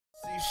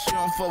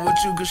don't fuck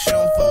with you cause she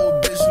don't fuck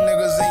with bitch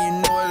niggas, and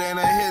you know it ain't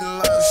a hidden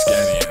love.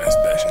 Skinny ass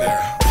bitch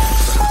there.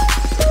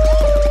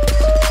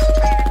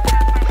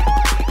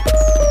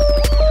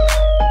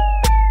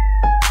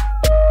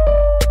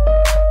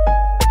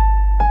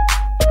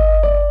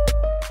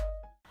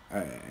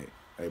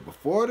 Hey,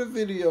 before the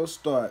video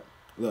start,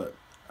 look,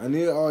 I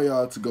need all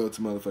y'all to go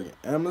to motherfucking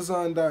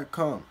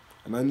Amazon.com,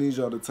 and I need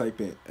y'all to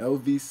type in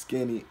LV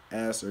Skinny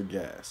Ass or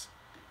Gas.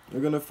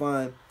 You're gonna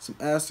find some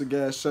ass or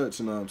gas shirts,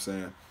 you know what I'm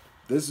saying?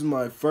 This is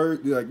my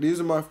first, these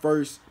are my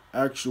first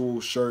actual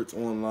shirts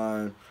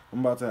online. I'm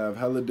about to have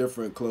hella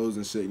different clothes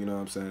and shit, you know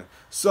what I'm saying?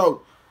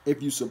 So,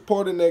 if you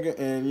support a nigga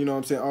and, you know what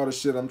I'm saying, all the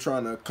shit I'm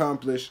trying to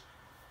accomplish,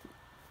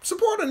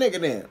 support a nigga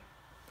then.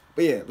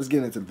 But yeah, let's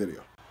get into the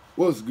video.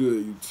 What's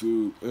good,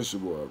 YouTube? It's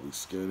your boy, LV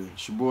Skinny.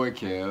 It's your boy,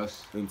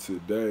 Chaos. And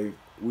today,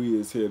 we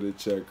is here to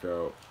check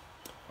out,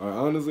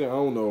 honestly, I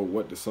don't know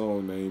what the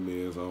song name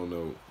is. I don't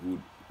know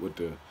what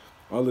the...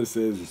 All it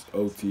says is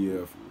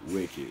OTF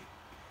Wicked.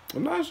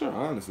 I'm not sure,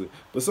 honestly.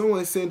 But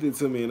someone sent it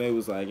to me and they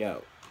was like,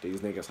 yo, these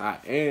niggas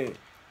hot. And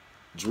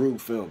Drew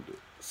filmed it.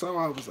 So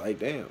I was like,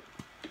 damn,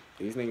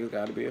 these niggas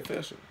gotta be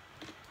official.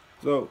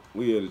 So,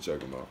 we here to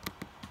check them out.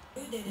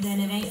 Then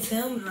it ain't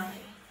filmed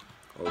right.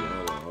 Hold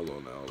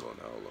on now.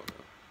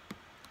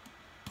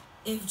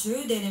 If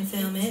Drew didn't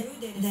film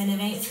it, then it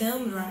ain't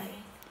filmed right.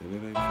 And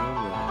it ain't filmed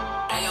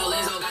right. Hey, yo,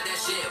 Lizzo got that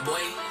shit,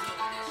 boy.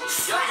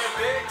 Slap it,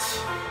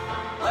 bitch.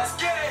 Let's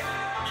get it.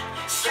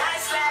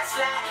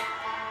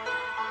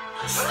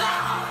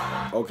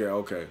 Slap.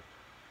 Okay.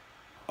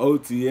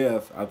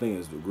 OTF, I think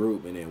is the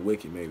group, and then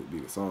Wicked maybe be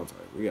the song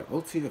title. We got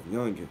OTF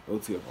Youngin,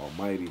 OTF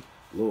Almighty,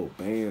 Lil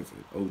Bands,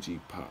 and OG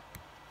Pop.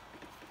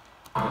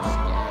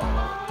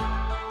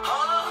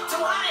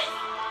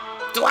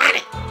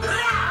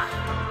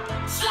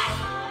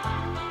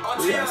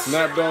 We got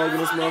Snap Dogg in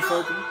this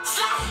motherfucker.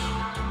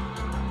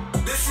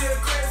 This shit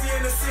crazy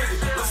in the city.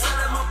 But shout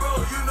out my bro,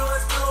 you know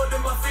it's cold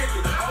in my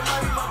 50.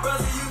 Almighty my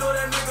brother, you know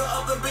that nigga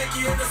up the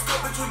Bicky. In the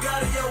scope, but you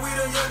got it, yeah, we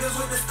the youngest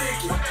with the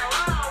sticky.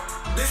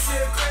 This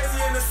shit crazy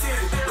in the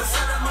city. But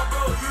shout out my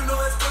bro, you know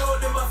it's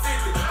cold in my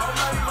 50.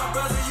 Almighty my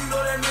brother, you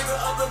know that nigga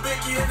up the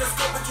Bicky. In the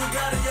scope, but you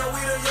got it, yeah,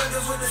 we the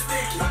youngest with the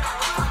sticky.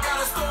 I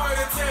got a story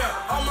to tell.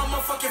 All my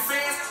motherfucking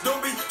fans,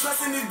 don't be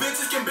trusting these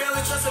bitches, can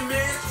barely trust a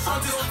man. I'm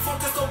just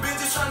focused on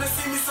bitches trying to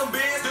see me some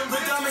bands.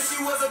 With diamond,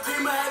 she was a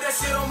cream, I had that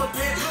shit on my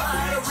pen.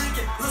 I had a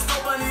Rican, let's go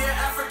bunny in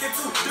Africa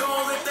too. The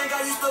only thing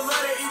I used to love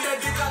to eat that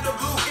dick out the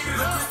blue.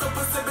 The crystal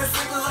pussy been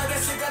sickle like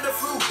that shit got the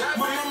flu.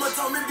 My mama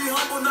told me be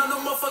humble, not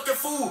no motherfucking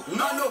fool.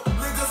 I know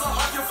niggas are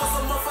arguing for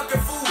some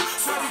motherfucking food.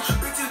 Sweaty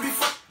bitches be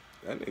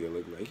That nigga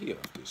look like he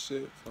off this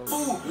shit.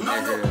 fool.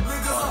 I know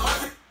niggas are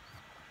arguing.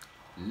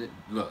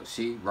 Look,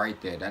 see, right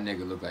there, that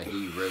nigga look like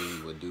he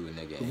really would do a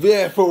nigga.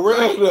 Yeah, for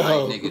real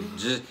though. Like, nigga,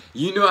 just,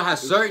 you know how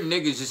certain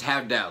niggas just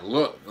have that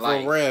look,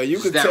 like, for real, you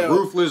could that tell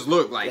ruthless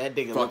look, like that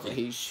nigga look like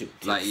he shoot.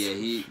 Like, yeah,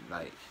 he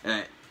like,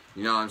 and,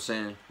 you know what I'm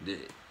saying?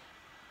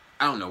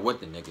 I don't know what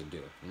the nigga do.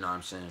 You know what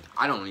I'm saying?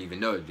 I don't even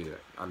know the dude.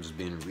 I'm just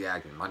being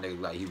reacting. My nigga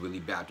like he really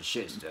bad the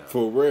shit stuff.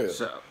 For real.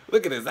 So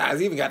Look at his eyes.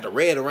 He even got the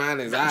red around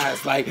his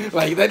eyes. Like that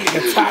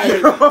nigga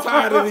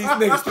tired of these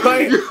niggas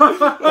playing.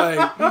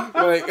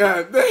 like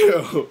god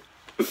damn.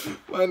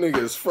 My nigga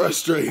is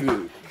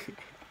frustrated.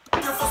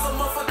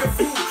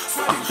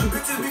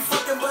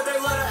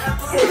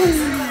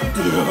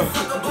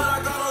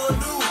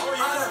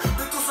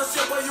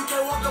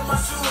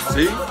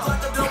 see?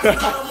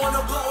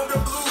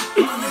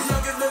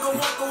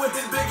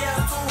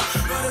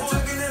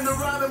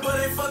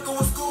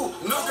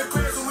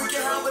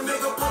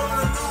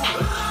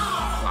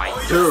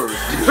 Like, dude.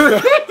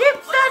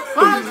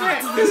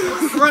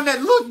 Run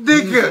that look,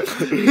 nigga.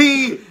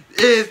 He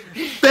is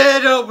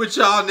fed up with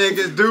y'all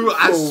niggas, dude.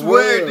 I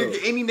swear, nigga.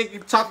 Any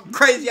nigga talking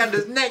crazy out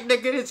his neck,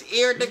 nigga, his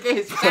ear, nigga,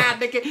 his eye,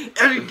 nigga,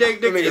 everything,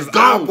 nigga, is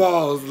gone.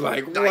 Eyeballs,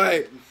 like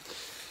what?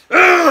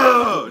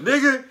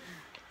 Nigga.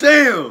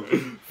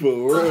 Damn. For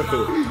real.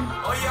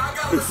 Oh yeah, I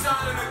got a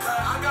shot in the cut.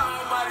 I got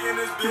Almighty in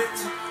this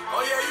bitch. Oh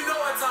yeah, you know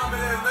what time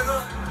it is,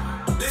 nigga.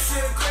 This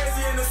shit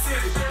crazy in the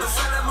city. Let's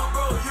shout out my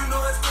bro, you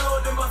know it's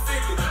cold in my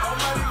 50.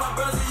 Almighty my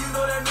brother, you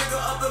know that nigga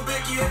up the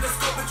Bicky. In the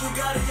scope, but you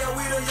got it, yeah,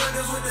 we the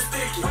youngest with the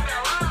sticky.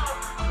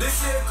 This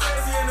shit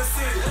crazy in the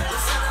city. Let's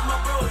shout out my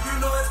bro, you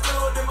know it's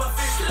cold in my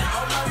 50.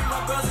 Almighty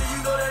my brother,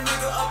 you know that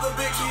nigga up the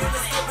Bicky. In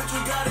the scope, but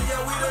you got it,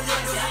 yeah, we the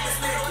youngest with the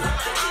sticky.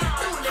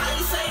 Now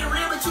you say it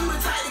real, but you the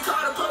type to call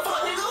the pop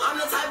up, nigga. I'm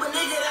the type of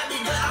nigga that be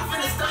good. I'm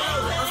finna stay.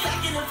 I'm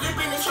stacking and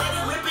flipping and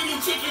trading, whipping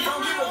and chicken. Don't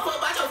give a fuck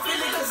about your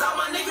feelings, cause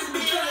all my niggas be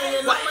killing.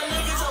 And all my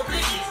niggas so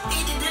blicky.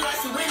 Eating dick like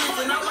some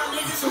winners, and all my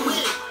niggas some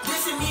winners.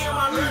 This is me and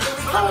my brother.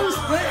 We coming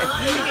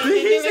through.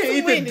 He said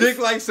eat the dick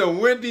like some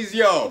Wendy's,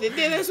 yo.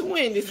 That's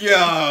Wendy's.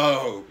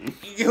 Yo,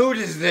 who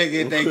this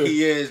nigga think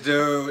he is,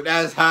 dude?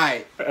 That's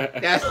hype.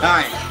 That's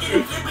hype. Stacking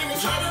and flipping and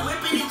trading,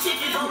 whipping and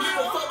chicken. Don't give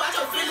a fuck about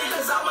your feelings,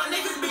 cause all my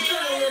niggas be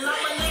killing. And all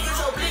my niggas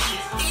so blicky.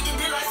 Eating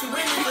dick like some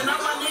winners, and all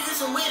my niggas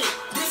some winners.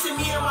 This is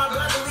me and my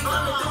brother. We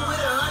coming through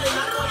with 100.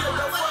 Knock on your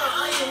door for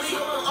 100. We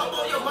going up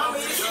on your mama.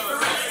 This shit for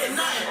real and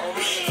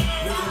nothing.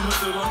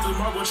 to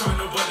marble trying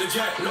to butt the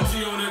jack. No,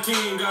 she on the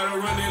team, gotta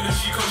run in and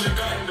she coming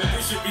back.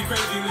 This shit be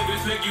crazy,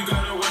 niggas think you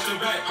gotta watch her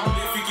back.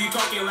 If he keep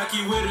talking like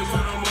he with it, put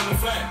him on the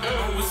flat.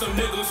 I'm with some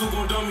niggas who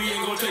gon' dumb me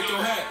and gon' take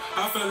your hat.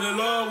 I fell in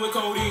love with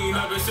codeine,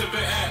 I been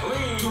sipping at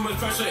lean. Too much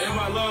pressure in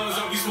my lungs,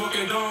 I be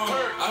smoking dawn.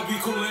 I be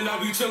coolin', I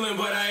be chillin',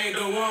 but I ain't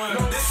the one.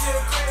 This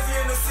shit crazy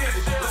in the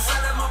city. Let's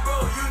shout out my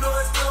bro, you know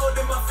it's cold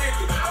in my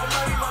 50.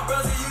 Almighty my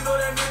brother, you know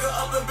that nigga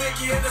up the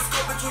Bicky. In the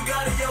scope, but you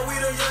got it, yo, we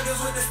the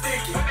youngest with the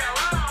sticky.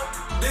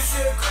 This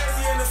shit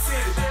crazy in the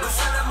city. Let's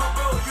shout out my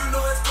bro, you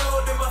know it's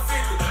cold in my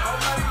 50.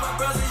 Almighty my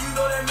brother, you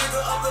know that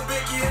nigga up the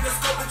Bicky. In the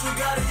scope, but you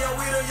got it, yo,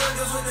 we the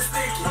youngest with the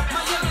sticky. My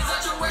youngest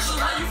at your worship,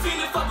 how you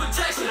feeling for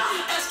protection?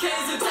 SK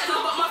is in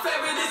techno, but my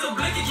favorite is a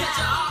blicky. Catch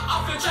your eye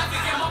off in traffic,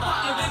 and my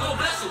partner, they gon'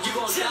 bless it.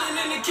 Chillin'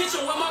 in the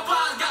kitchen where my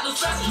pies got the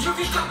stresses. You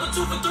can cop a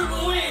 2 for 3,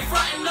 but we ain't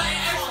frontin' nothing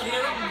extra.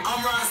 I'm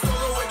riding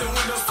solo with the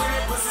windows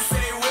tinted, pussy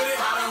stay with it.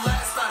 I done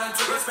last, I done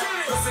took it back.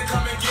 Pussy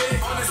come and get it.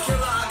 On this killer,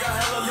 I got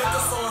hella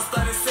liquor, so I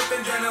started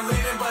sipping, then I'm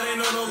leaning, but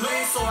ain't no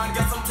lean. So I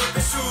got some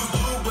flippin' shoes,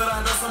 blue, but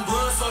I know some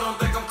blood, so don't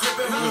think I'm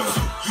clipping.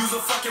 Use a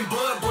fucking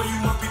bud, boy, you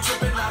must be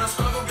tripping. Not a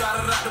struggle,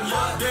 got it out the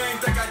mud. They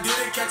ain't think I did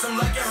it, catch him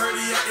like it hurt,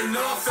 he acting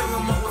up, fill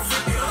him up with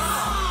 50.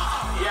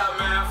 Yeah,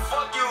 man,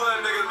 fuck you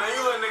little niggas, man.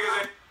 You little niggas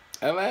ain't.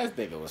 That last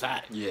nigga was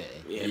hot. Yeah.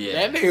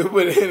 That nigga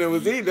put it in and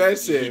was eating that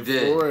shit. He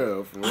did. For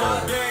real, for real.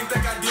 They ain't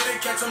think I did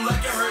it, catch him like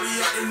it hurt, he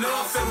acting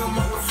up, fill him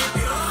up with 50.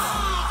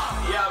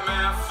 Yeah,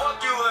 man, fuck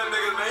you little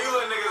niggas, man. You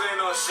little niggas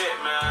ain't no shit,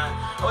 man.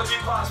 OG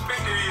Pop,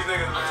 speak to these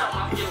niggas, man.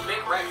 I'm getting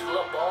big racks,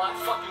 little boy.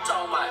 Fuck you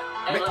talking about?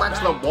 Big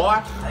Rex, little boy.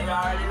 Hey, y'all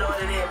already know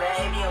what it is,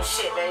 man. Ain't me on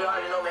shit, man. You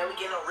already know, man. We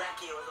getting on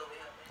rackios over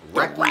here,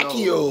 man.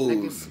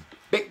 Rackios.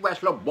 Big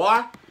Rex, little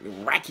boy.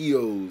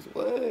 Rackios.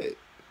 What?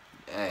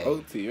 Hey.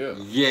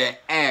 OTF. Yeah,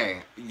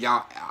 hey,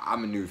 y'all,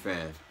 I'm a new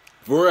fan.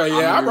 For real,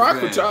 yeah. I I'm a new rock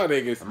fan. with y'all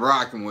niggas. I'm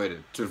rocking with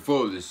it to the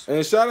fullest.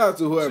 And shout out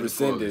to whoever To the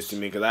sent this fullest. to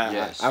me, because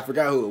Yes. I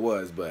forgot who it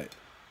was, but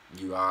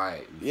You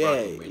alright?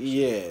 yeah.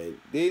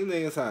 These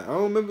niggas hot. I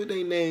don't remember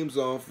their names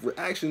on.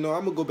 Actually, no,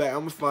 I'm gonna go back. I'm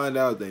gonna find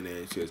out their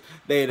names, because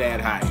they that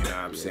hot, you know what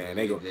I'm saying?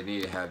 They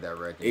need to have that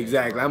recognition.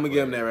 exactly. I'm gonna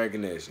give them that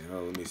recognition.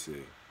 Oh, let me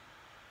see.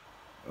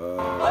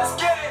 Let's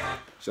get it.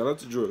 Shout out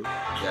to Drew.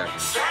 Yeah.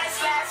 Slide,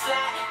 slide,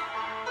 slide.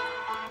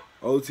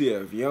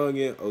 OTF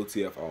Youngin,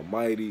 OTF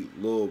Almighty,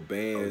 Lil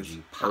Bands.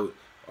 OG Pop.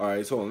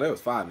 Alright, so there was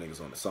 5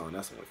 niggas on the song.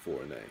 That's only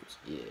 4 names.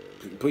 Yeah.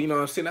 But you know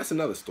what I'm saying? That's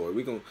another story.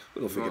 We gonna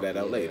figure that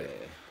out Yeah. later.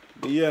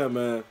 But yeah,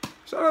 man.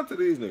 Shout out to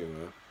these niggas,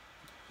 man.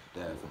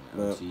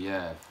 Definitely.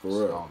 OTF. For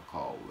real. Song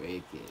called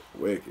Wicked.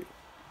 Wicked.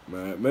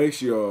 Man, make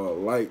sure y'all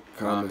like,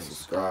 comment,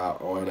 subscribe,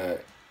 all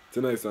that.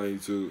 Till next on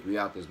YouTube. We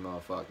out this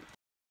motherfucker.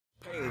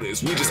 We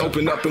just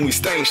open up and we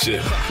stain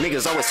shit.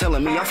 Niggas always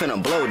telling me I'm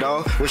finna blow,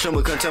 dawg. Wish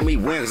somebody couldn't tell me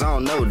when, cause I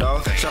don't know,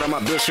 dawg. Shout out my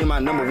bitch, she my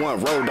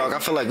 #1 road dog. I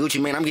feel like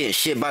Gucci, man, I'm getting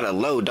shit by the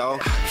low, dawg.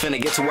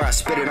 Finna get to where I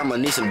spit it, I'ma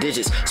need some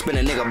digits. Spin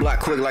a nigga block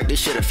quick like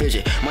this shit a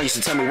fidget. Mom used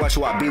to tell me watch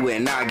who I be with,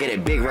 and now I get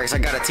it. Big racks, I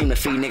got a team to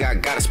feed, nigga, I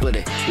gotta split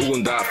it. Who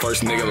gon' die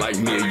first, nigga, like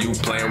me or you?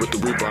 Playing with the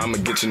Reaper, I'ma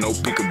get you no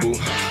peekaboo.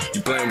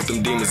 You playing with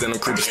them demons and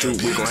them creepers too.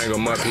 We gon' hang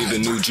 'em up, he the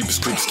new Jeepers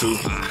Creeps too.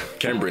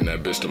 Can't bring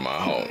that bitch to my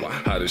home.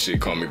 How did she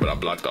call me, but I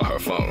blocked all her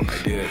phone?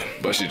 I did.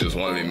 But she just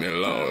won't leave me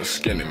alone.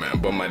 Skinny man,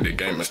 but my dick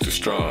game is too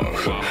strong.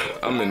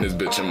 I'm in this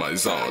bitch in my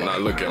zone. I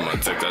look at my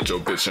text, got your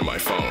bitch in my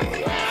phone.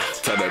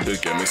 Tell that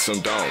bitch, get me some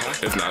dome.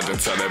 If not, then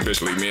tell that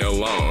bitch, leave me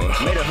alone.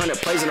 Made 100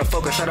 plays in the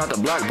focus, shout out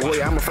the block,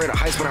 boy. I'm afraid of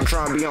heights, but I'm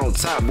trying to be on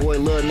top, boy.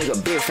 Little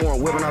nigga, big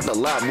foreign, whipping off the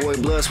lot, boy.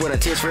 Blood, sweat,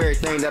 and tears for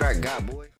everything that I got, boy.